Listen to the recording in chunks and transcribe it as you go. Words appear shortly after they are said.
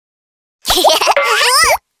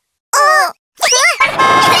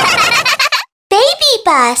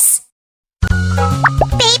Babybus.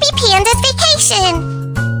 Baby Panda's vacation.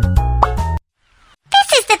 This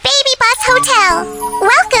is the Babybus Hotel.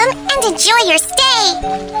 Welcome and enjoy your stay.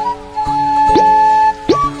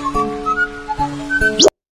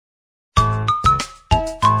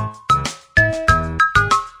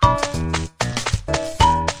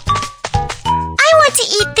 I want to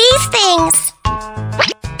eat these things.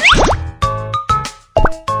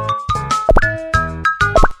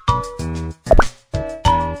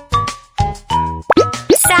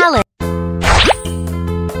 Salad.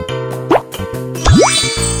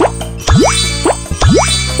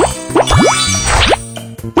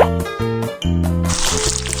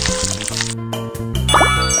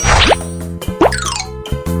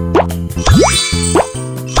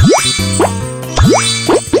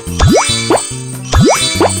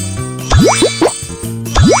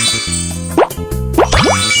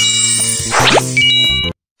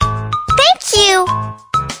 Thank you.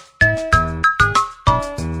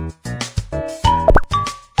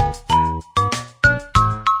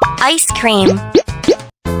 Ice cream.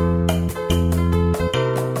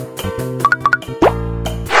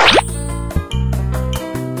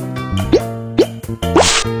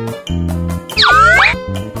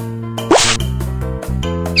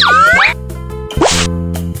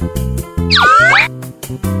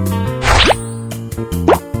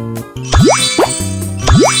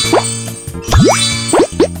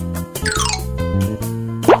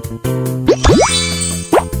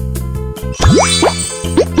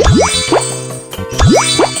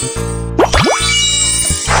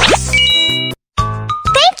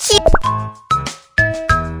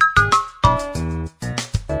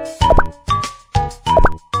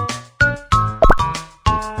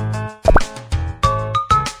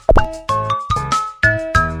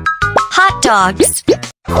 Hot dogs.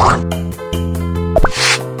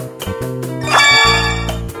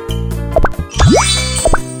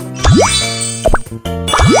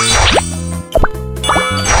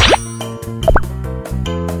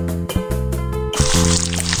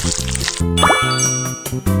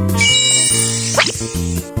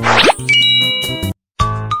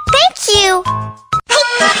 Thank you.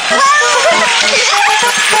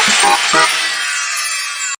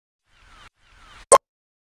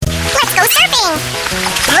 Let's go surfing!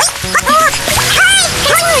 Hi!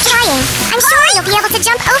 Continue trying. I'm sure you'll be able to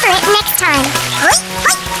jump over it next time.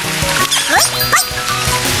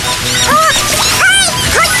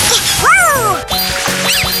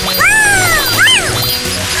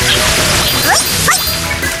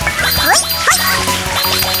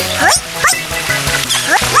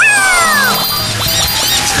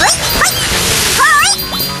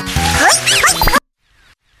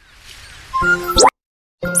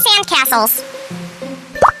 Sandcastles.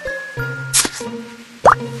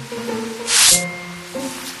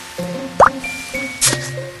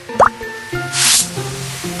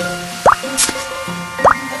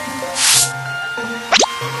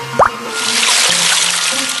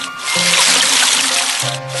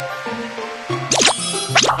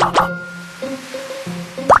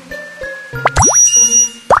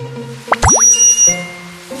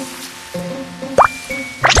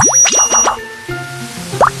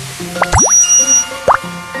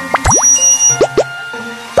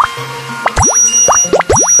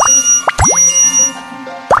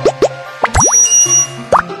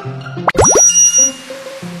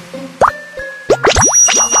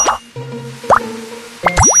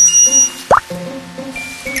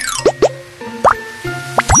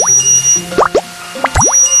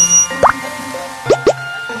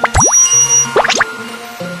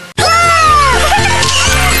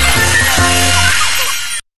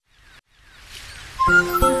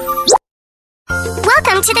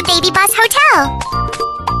 Welcome to the Babybus Hotel.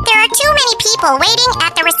 There are too many people waiting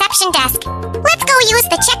at the reception desk. Let's go use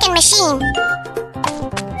the check-in machine.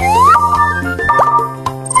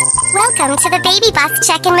 Welcome to the Babybus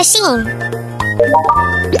check-in machine.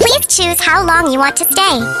 Please choose how long you want to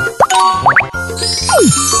stay.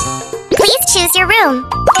 Please choose your room.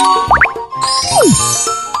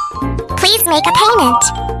 Please make a payment.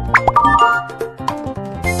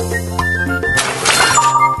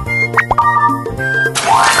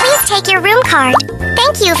 Please take your room card.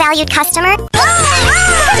 Thank you, valued customer.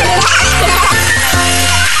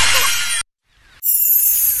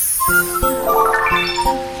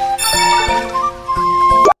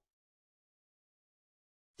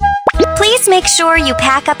 Please make sure you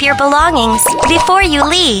pack up your belongings before you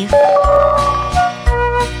leave.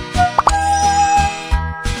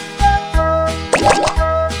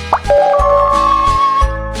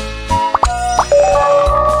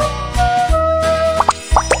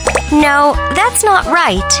 No, that's not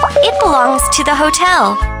right. It belongs to the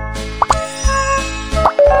hotel.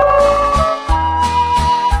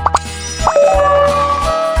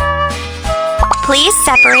 Please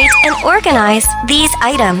separate and organize these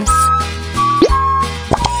items.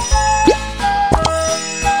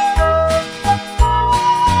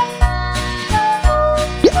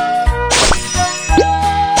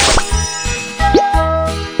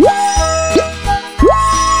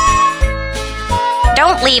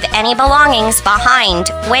 Don't leave any belongings behind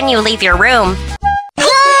when you leave your room.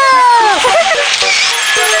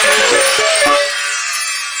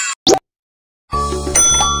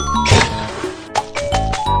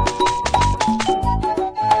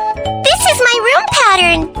 This is my room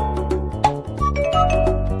pattern.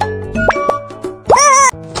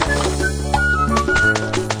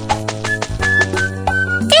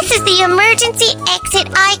 This is the emergency exit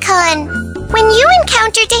icon. When you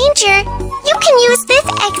encounter danger, you can use this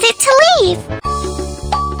exit to leave.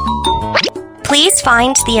 Please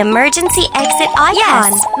find the emergency exit icon.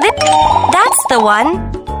 Yes, that's the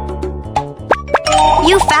one.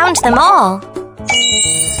 You found them all.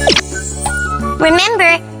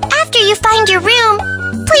 Remember, after you find your room,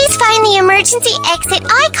 please find the emergency exit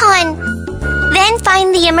icon. Then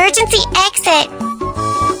find the emergency exit.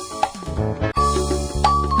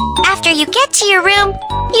 After you get to your room,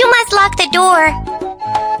 you must lock the door.